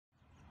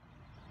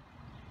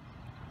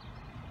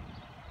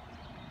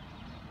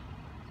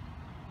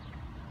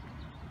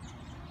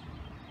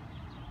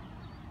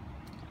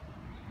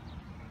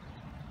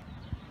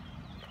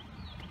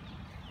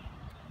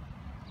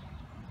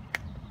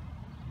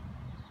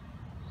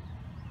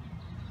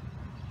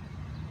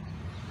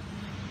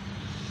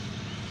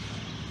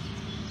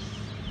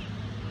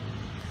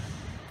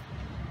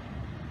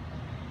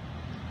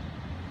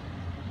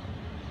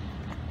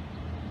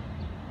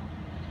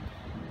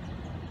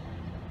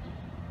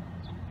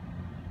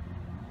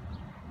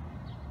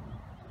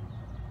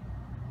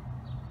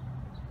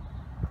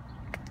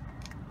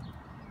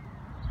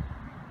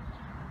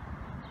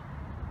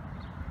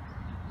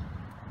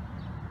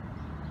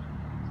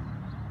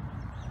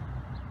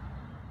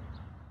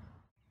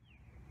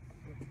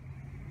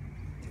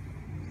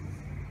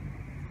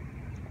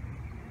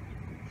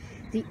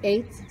The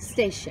eighth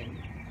station.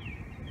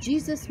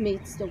 Jesus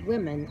meets the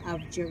women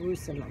of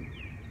Jerusalem.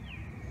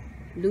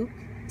 Luke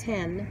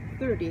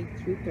 10:30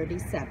 through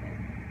 37.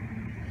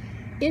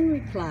 In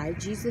reply,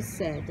 Jesus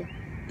said,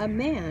 "A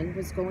man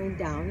was going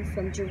down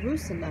from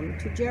Jerusalem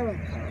to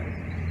Jericho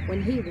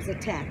when he was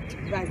attacked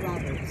by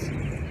robbers.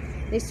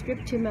 They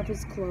stripped him of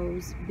his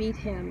clothes, beat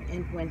him,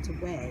 and went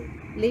away,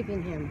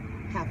 leaving him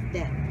half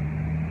dead.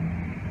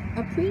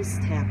 A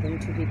priest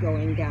happened to be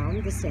going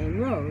down the same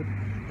road,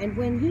 and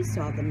when he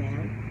saw the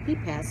man, he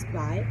passed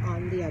by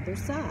on the other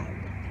side.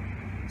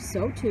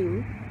 So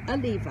too, a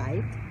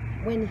Levite,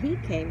 when he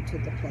came to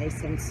the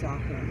place and saw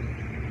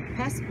him,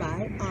 passed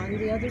by on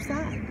the other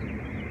side.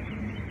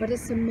 But a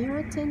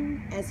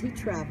Samaritan, as he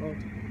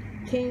traveled,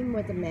 came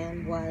where the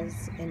man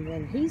was, and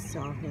when he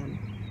saw him,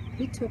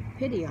 he took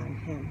pity on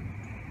him.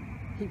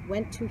 He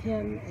went to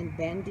him and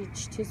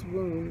bandaged his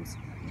wounds,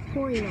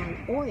 pouring on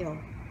oil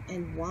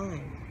and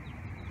wine.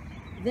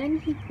 Then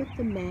he put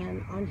the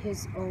man on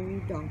his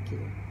own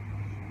donkey,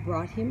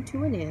 brought him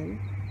to an inn,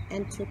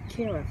 and took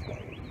care of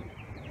him.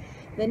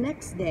 The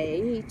next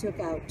day he took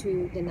out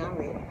 2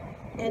 denarii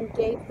and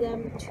gave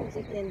them to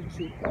the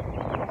innkeeper.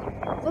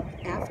 'Look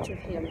after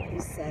him,' he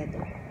said,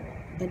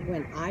 'and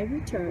when I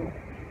return,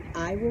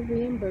 I will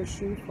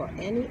reimburse you for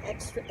any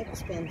extra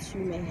expense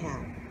you may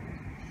have.'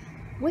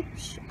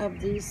 Which of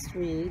these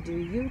 3 do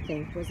you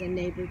think was a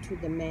neighbor to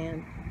the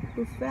man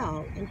who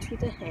fell into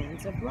the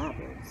hands of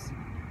robbers?"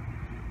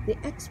 The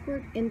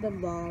expert in the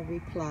law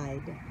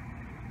replied,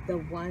 "The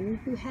one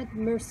who had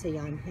mercy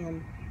on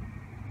him."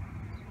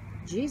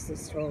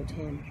 Jesus told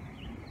him,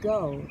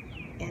 "Go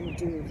and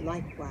do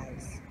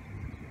likewise."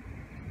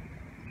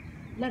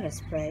 Let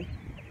us pray.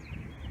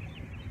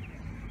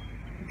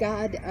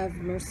 God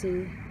of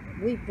mercy,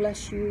 we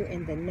bless you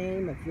in the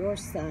name of your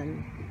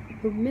Son,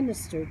 who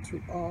ministered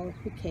to all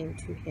who came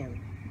to him.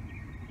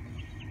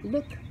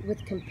 Look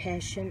with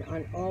compassion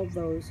on all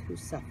those who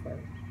suffer.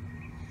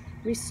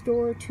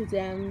 Restore to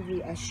them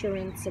the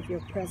assurance of your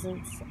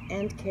presence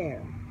and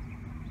care.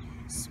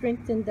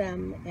 Strengthen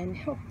them and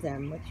help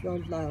them with your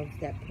love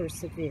that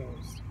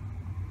perseveres.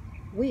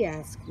 We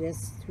ask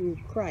this through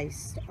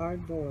Christ our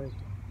Lord.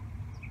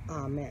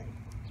 Amen.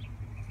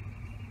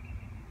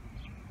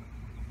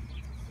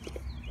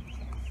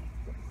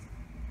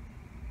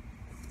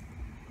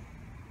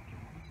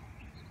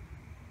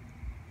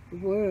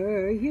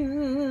 Were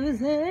you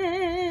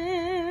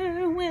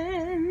there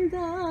when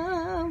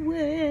the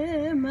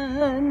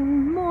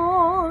women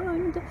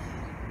mourned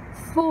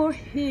for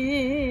him?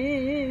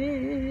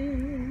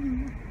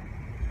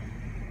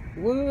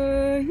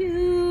 Were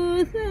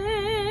you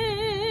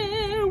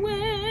there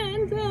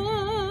when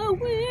the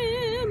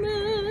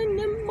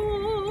women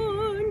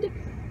mourned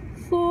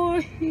for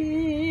him?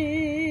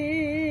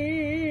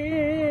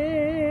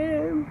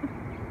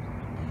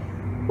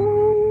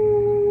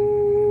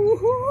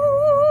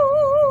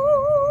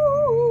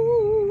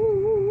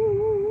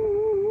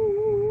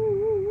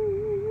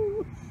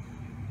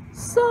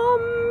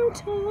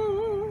 Sometimes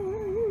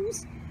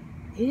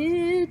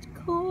it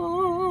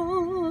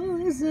causes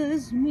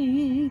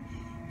me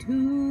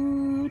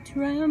to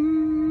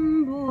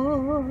tremble,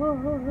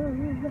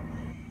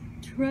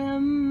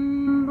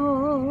 tremble,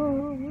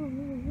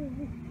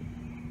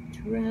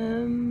 tremble.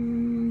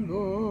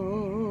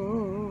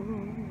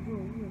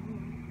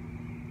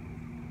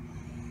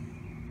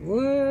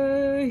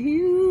 Were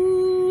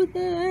you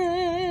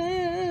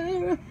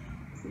there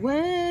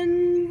when